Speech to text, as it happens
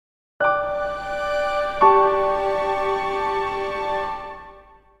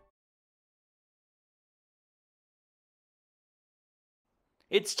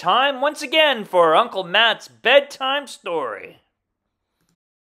It's time once again for Uncle Matt's bedtime story.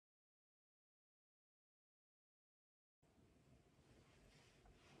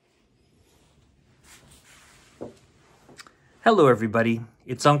 Hello everybody,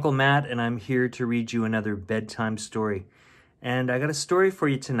 it's Uncle Matt and I'm here to read you another bedtime story. And I got a story for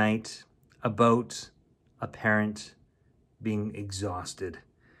you tonight about a parent being exhausted.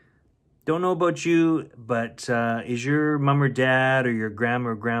 Don't know about you, but is your mom or dad or your grandma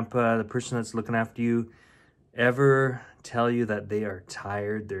or grandpa, the person that's looking after you, ever tell you that they are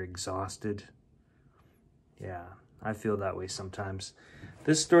tired, they're exhausted? Yeah, I feel that way sometimes.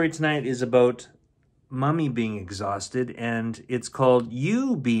 This story tonight is about Mummy being exhausted, and it's called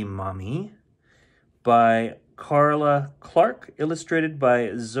You Be Mummy by Karla Clark, illustrated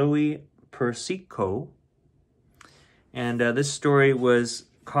by Zoe Persico. And this story was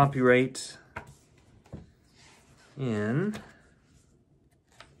copyright in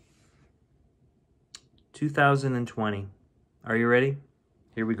 2020. Are you ready?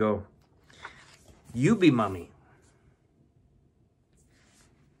 Here we go. You Be Mummy.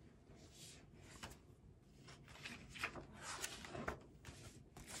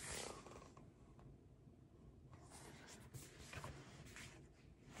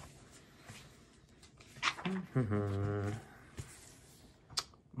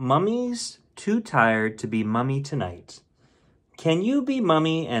 Mummy's too tired to be mummy tonight. Can you be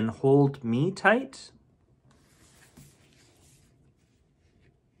mummy and hold me tight?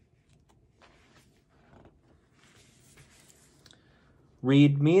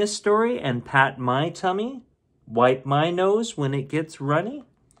 Read me a story and pat my tummy. Wipe my nose when it gets runny.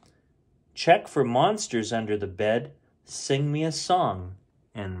 Check for monsters under the bed. Sing me a song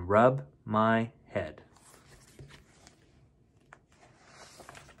and rub my head.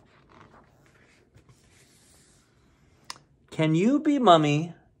 Can you be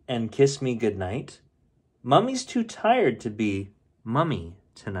mummy and kiss me goodnight? Mummy's too tired to be mummy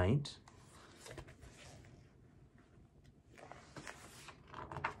tonight.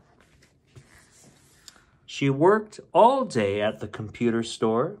 She worked all day at the computer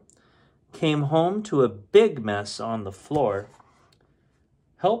store, came home to a big mess on the floor,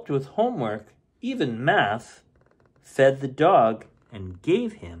 helped with homework, even math, fed the dog and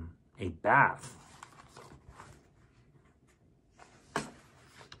gave him a bath.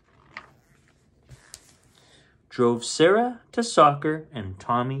 Drove Sarah to soccer and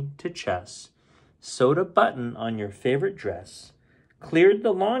Tommy to chess, sewed a button on your favorite dress, cleared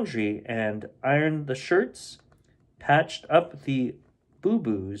the laundry and ironed the shirts, patched up the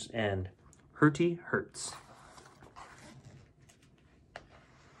boo-boos and hurty hurts.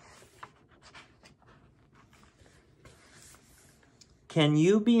 Can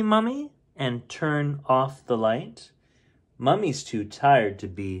you be mummy and turn off the light? Mummy's too tired to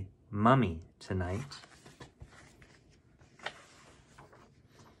be mummy tonight.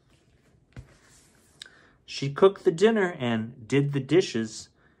 She cooked the dinner and did the dishes,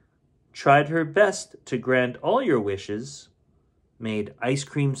 tried her best to grant all your wishes, made ice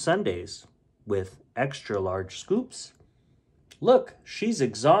cream sundaes with extra large scoops. Look, she's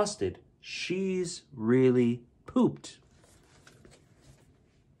exhausted. She's really pooped.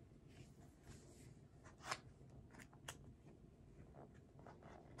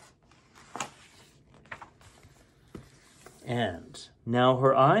 And now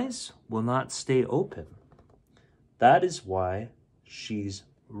her eyes will not stay open. That is why she's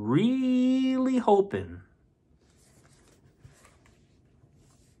really hoping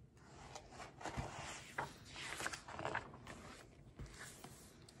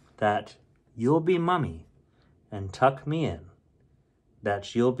that you'll be mummy and tuck me in,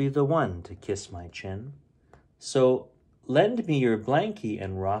 that you'll be the one to kiss my chin. So lend me your blankie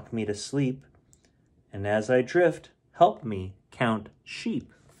and rock me to sleep, and as I drift, help me count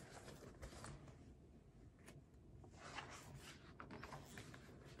sheep.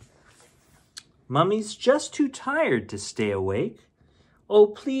 Mummy's just too tired to stay awake. Oh,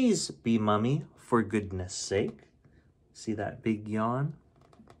 please be mummy, for goodness sake. See that big yawn?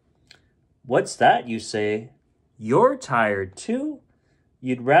 What's that, you say? You're tired too?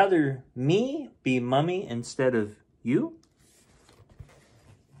 You'd rather me be mummy instead of you?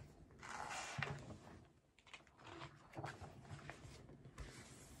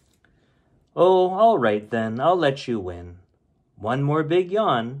 Oh, all right then, I'll let you win. One more big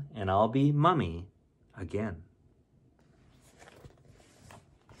yawn, and I'll be mummy again.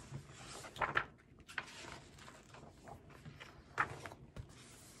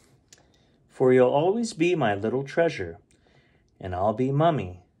 For you'll always be my little treasure, and I'll be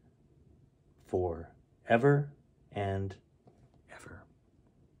mummy for ever and ever.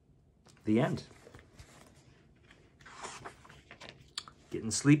 The end.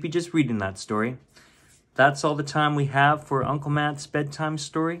 Getting sleepy just reading that story. That's all the time we have for Uncle Matt's bedtime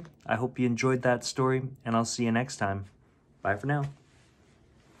story. I hope you enjoyed that story, and I'll see you next time. Bye for now.